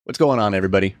What's going on,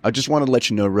 everybody? I just wanted to let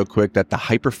you know real quick that the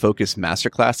Hyperfocus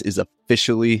Masterclass is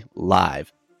officially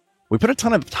live. We put a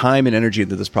ton of time and energy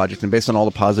into this project, and based on all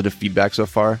the positive feedback so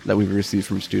far that we've received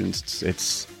from students,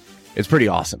 it's pretty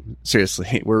awesome.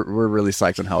 Seriously, we're really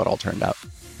psyched on how it all turned out.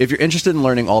 If you're interested in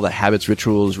learning all the habits,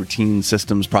 rituals, routines,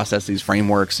 systems, processes,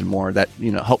 frameworks, and more that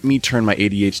help me turn my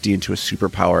ADHD into a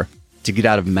superpower to get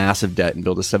out of massive debt and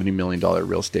build a $70 million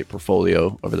real estate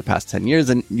portfolio over the past 10 years,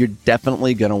 then you're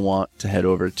definitely going to want to head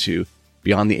over to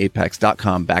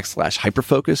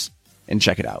beyondtheapex.com/hyperfocus and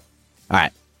check it out. All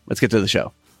right, let's get to the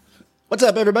show. What's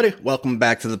up, everybody? Welcome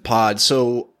back to the pod.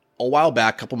 So a while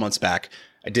back, a couple months back,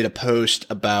 I did a post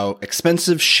about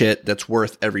expensive shit that's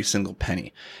worth every single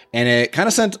penny. And it kind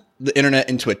of sent the internet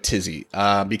into a tizzy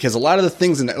because a lot of the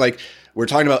things in like we're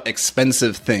talking about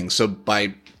expensive things. So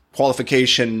by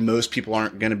qualification, most people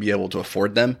aren't going to be able to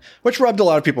afford them, which rubbed a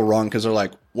lot of people wrong because they're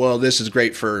like, well, this is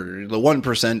great for the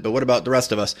 1%, but what about the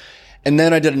rest of us? And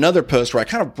then I did another post where I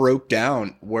kind of broke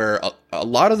down where a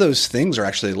lot of those things are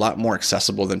actually a lot more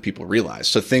accessible than people realize.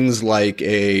 So things like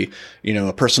a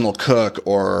personal cook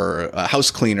or a house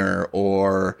cleaner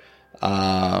or,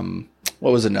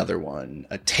 what was another one?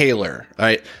 A tailor,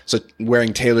 right? So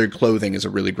wearing tailored clothing is a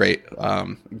really great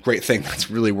thing that's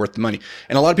really worth the money.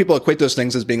 And a lot of people equate those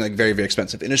things as being like very, very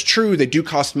expensive. And it's true, they do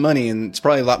cost money, and it's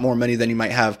probably a lot more money than you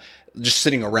might have just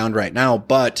sitting around right now.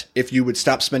 But if you would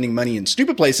stop spending money in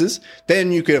stupid places,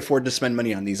 then you could afford to spend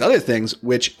money on these other things,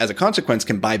 which as a consequence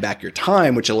can buy back your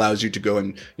time, which allows you to go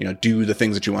and, do the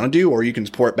things that you want to do, or you can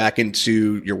pour it back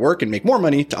into your work and make more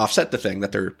money to offset the thing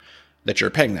that you're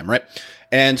paying them, right?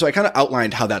 And so I kind of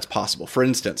outlined how that's possible. For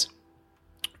instance,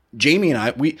 Jamie and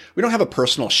I, we don't have a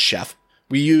personal chef.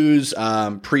 We use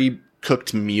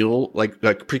pre-cooked meal, like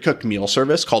pre-cooked meal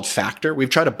service called Factor. We've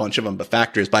tried a bunch of them, but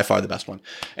Factor is by far the best one.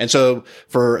 And so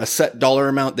for a set dollar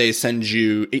amount, they send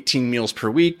you 18 meals per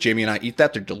week. Jamie and I eat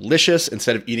that. They're delicious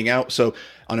instead of eating out. So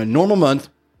on a normal month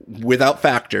without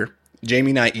Factor,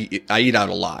 Jamie and I eat out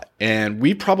a lot. And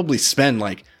we probably spend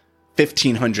like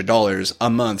 $1,500 a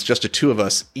month, just the two of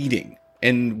us eating.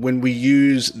 And when we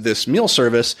use this meal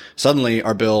service, suddenly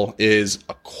our bill is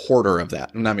a quarter of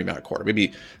that. Not even a quarter,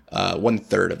 maybe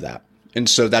 1/3 of that. And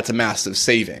so that's a massive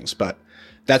savings, but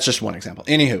that's just one example.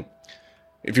 Anywho,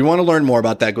 if you want to learn more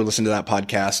about that, go listen to that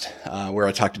podcast where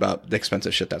I talked about the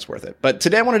expensive shit that's worth it. But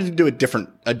today I wanted to do a different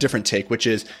take, which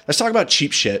is let's talk about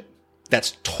cheap shit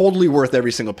that's totally worth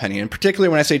every single penny. And particularly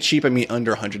when I say cheap, I mean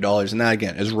under $100. And that,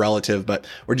 again, is relative, but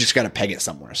we're just got to peg it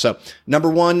somewhere. So number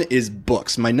one is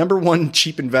books. My number one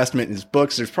cheap investment is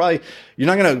books. You're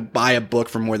not going to buy a book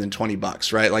for more than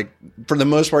 $20, right? Like for the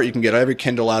most part, you can get every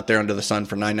Kindle out there under the sun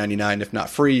for $9.99. If not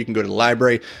free, you can go to the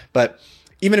library. But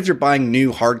even if you're buying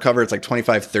new hardcover, it's like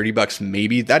 $25, $30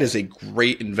 maybe. That is a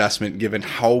great investment given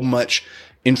how much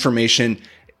information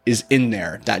is in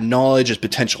there. That knowledge is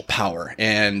potential power.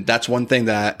 And that's one thing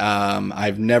that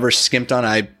I've never skimped on.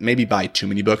 I maybe buy too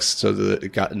many books so that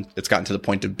it's gotten to the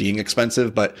point of being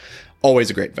expensive, but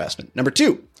always a great investment. Number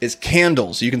two is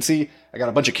candles. You can see I got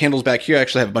a bunch of candles back here. I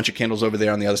actually have a bunch of candles over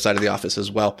there on the other side of the office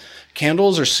as well.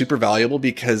 Candles are super valuable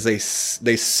because they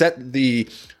set the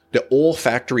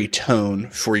olfactory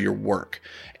tone for your work.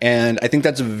 And I think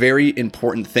that's a very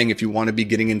important thing if you want to be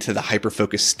getting into the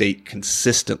hyperfocus state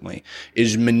consistently,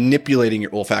 is manipulating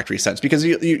your olfactory sense, because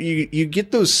you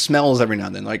get those smells every now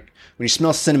and then. Like when you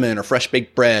smell cinnamon or fresh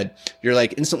baked bread, you're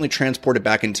like instantly transported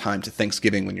back in time to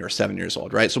Thanksgiving when you were 7 years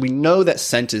old, right? So we know that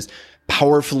scent is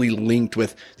powerfully linked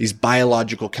with these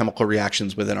biological chemical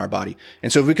reactions within our body.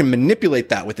 And so if we can manipulate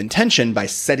that with intention by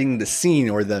setting the scene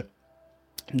or the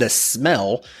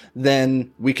smell, then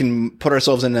we can put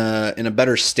ourselves in a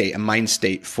better state, a mind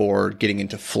state for getting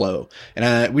into flow.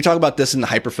 And we talk about this in the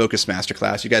Hyperfocus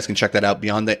Masterclass. You guys can check that out.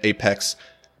 Beyond the Apex.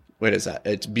 What is that?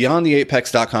 It's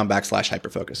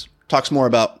beyondtheapex.com/hyperfocus. Talks more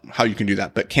about how you can do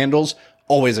that. But candles,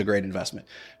 always a great investment.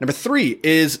 Number three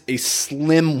is a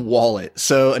slim wallet.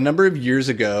 So a number of years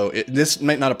ago, this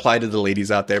might not apply to the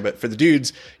ladies out there, but for the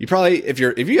dudes, you probably, if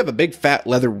you have a big fat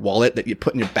leather wallet that you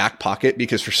put in your back pocket,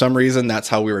 because for some reason that's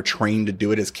how we were trained to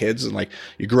do it as kids. And like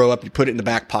you grow up, you put it in the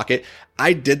back pocket.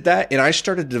 I did that, and I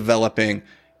started developing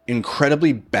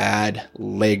incredibly bad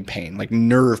leg pain, like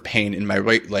nerve pain in my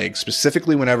right leg,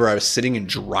 specifically whenever I was sitting and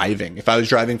driving. If I was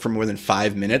driving for more than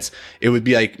 5 minutes, it would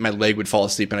be like my leg would fall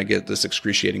asleep and I get this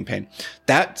excruciating pain.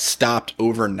 That stopped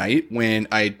overnight when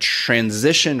I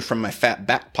transitioned from my fat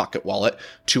back pocket wallet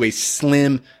to a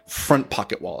slim front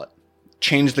pocket wallet.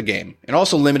 Changed the game, and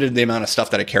also limited the amount of stuff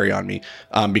that I carry on me,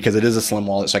 because it is a slim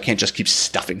wallet, so I can't just keep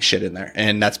stuffing shit in there.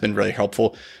 And that's been really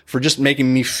helpful for just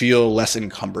making me feel less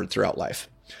encumbered throughout life.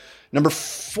 Number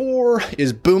 4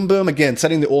 is Boom Boom. Again,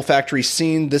 setting the olfactory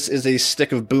scene. This is a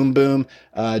stick of Boom Boom.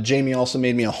 Jamie also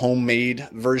made me a homemade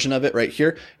version of it right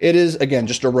here. It is, again,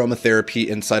 just aromatherapy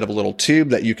inside of a little tube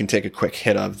that you can take a quick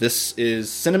hit of. This is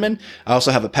cinnamon. I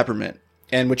also have a peppermint.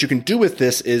 And what you can do with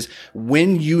this is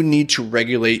when you need to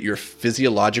regulate your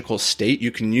physiological state,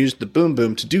 you can use the Boom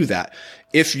Boom to do that.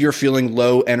 If you're feeling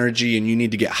low energy and you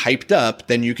need to get hyped up,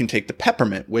 then you can take the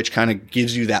peppermint, which kind of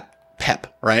gives you that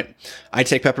pep, right? I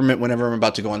take peppermint whenever I'm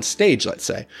about to go on stage, let's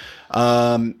say.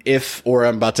 Or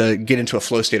I'm about to get into a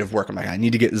flow state of work. I'm like, I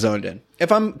need to get zoned in.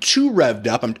 If I'm too revved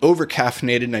up, I'm over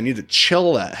caffeinated and I need to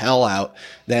chill the hell out,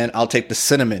 then I'll take the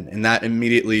cinnamon and that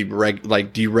immediately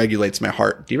deregulates my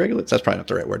heart. Deregulates? That's probably not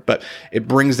the right word, but it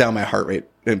brings down my heart rate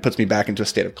and puts me back into a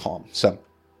state of calm. So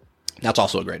that's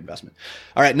also a great investment.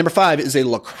 All right. Number 5 is a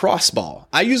lacrosse ball.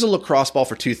 I use a lacrosse ball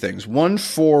for 2 things. One,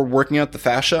 for working out the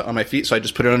fascia on my feet. So I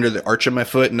just put it under the arch of my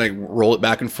foot and I roll it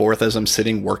back and forth as I'm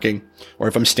sitting working, or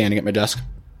if I'm standing at my desk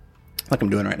like I'm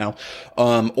doing right now.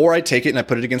 Or I take it and I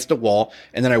put it against a wall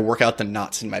and then I work out the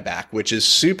knots in my back, which is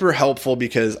super helpful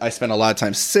because I spend a lot of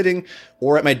time sitting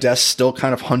or at my desk, still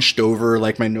kind of hunched over,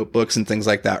 like my notebooks and things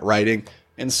like that, writing.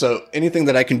 And so anything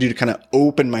that I can do to kind of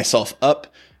open myself up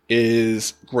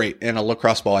is great. And a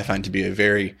lacrosse ball I find to be a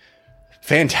very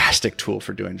fantastic tool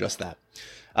for doing just that.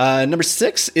 Number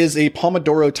 6 is a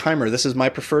Pomodoro timer. This is my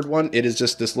preferred one. It is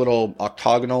just this little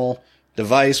octagonal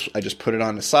device. I just put it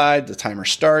on the side, the timer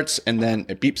starts, and then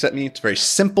it beeps at me. It's very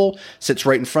simple, sits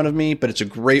right in front of me, but it's a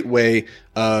great way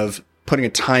of putting a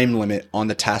time limit on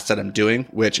the task that I'm doing,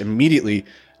 which immediately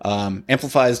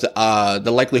amplifies the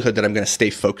likelihood that I'm going to stay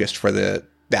focused for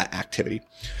that activity.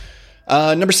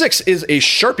 Number 6 is a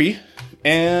Sharpie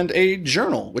and a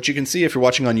journal, which you can see if you're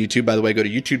watching on YouTube. By the way, go to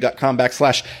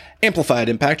youtube.com/amplified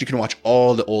impact. You can watch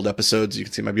all the old episodes. You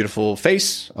can see my beautiful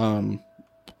face. I'm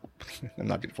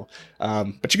not beautiful,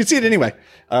 but you can see it anyway.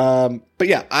 But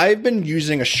yeah, I've been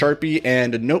using a Sharpie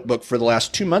and a notebook for the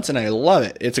last 2 months and I love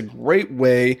it. It's a great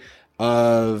way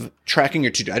of tracking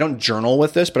your to-do. I don't journal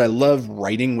with this, but I love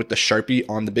writing with the Sharpie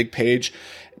on the big page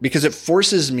because it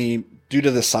forces me, due to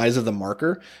the size of the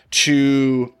marker,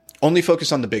 to only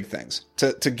focus on the big things,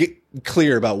 to get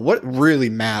clear about what really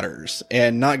matters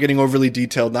and not getting overly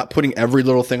detailed, not putting every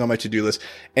little thing on my to-do list.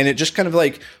 And it just kind of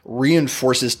like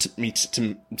reinforces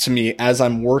to me as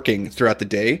I'm working throughout the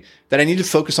day that I need to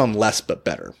focus on less, but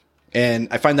better. And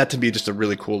I find that to be just a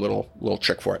really cool little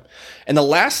trick for it. And the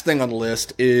last thing on the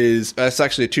list is, it's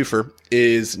actually a twofer,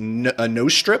 is a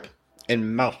nose strip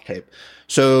and mouth tape.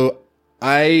 So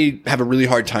I have a really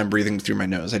hard time breathing through my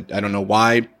nose. I don't know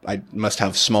why. I must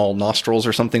have small nostrils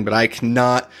or something, but I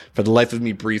cannot, for the life of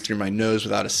me, breathe through my nose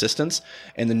without assistance.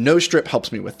 And the nose strip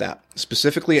helps me with that,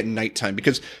 specifically at nighttime,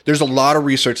 because there's a lot of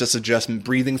research that suggests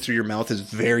breathing through your mouth is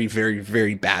very, very,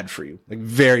 very bad for you. Like,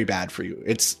 very bad for you.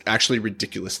 It's actually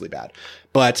ridiculously bad.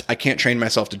 But I can't train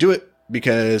myself to do it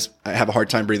because I have a hard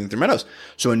time breathing through my nose.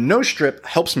 So a nose strip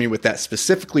helps me with that,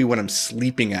 specifically when I'm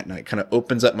sleeping at night, kind of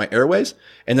opens up my airways.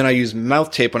 And then I use mouth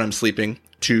tape when I'm sleeping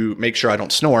to make sure I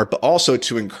don't snore, but also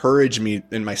to encourage me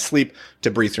in my sleep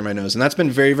to breathe through my nose. And that's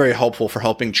been very, very helpful for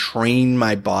helping train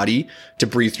my body to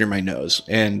breathe through my nose.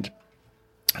 And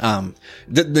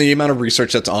the amount of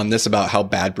research that's on this about how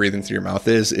bad breathing through your mouth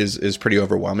is pretty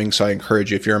overwhelming. So I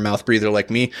encourage you, if you're a mouth breather like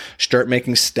me, start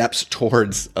making steps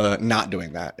towards not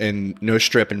doing that. And nose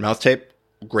strip and mouth tape,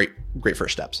 great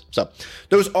first steps. So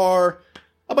those are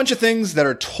a bunch of things that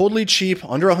are totally cheap,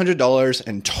 under $100,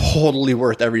 and totally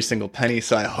worth every single penny.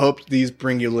 So I hope these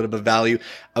bring you a little bit of value.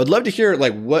 I would love to hear,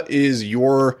 like, what is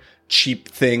your cheap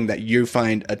thing that you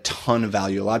find a ton of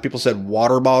value? A lot of people said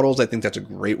water bottles. I think that's a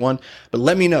great one, but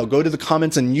let me know. Go to the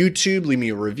comments on YouTube, leave me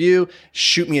a review,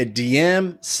 shoot me a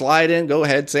DM, slide in, go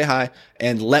ahead, say hi,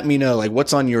 and let me know, like,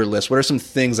 what's on your list. What are some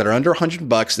things that are under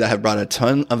 $100 that have brought a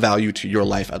ton of value to your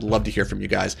life? I'd love to hear from you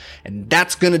guys. And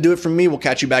that's going to do it from me. We'll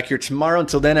catch you back here tomorrow.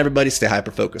 Until then, everybody, stay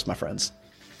hyper-focused, my friends.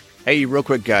 Hey, real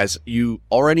quick, guys, you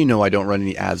already know I don't run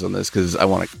any ads on this because I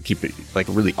want to keep it like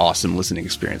a really awesome listening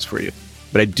experience for you.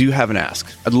 But I do have an ask.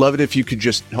 I'd love it if you could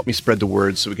just help me spread the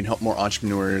word so we can help more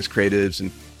entrepreneurs, creatives, and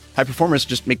high performers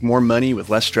just make more money with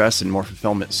less stress and more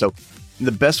fulfillment. So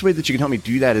the best way that you can help me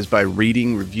do that is by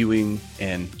rating, reviewing,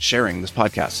 and sharing this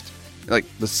podcast. Like,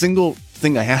 the single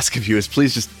thing I ask of you is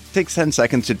please just take 10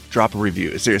 seconds to drop a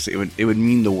review. Seriously, it would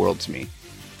mean the world to me.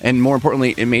 And more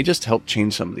importantly, it may just help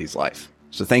change somebody's life.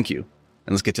 So thank you,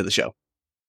 and let's get to the show.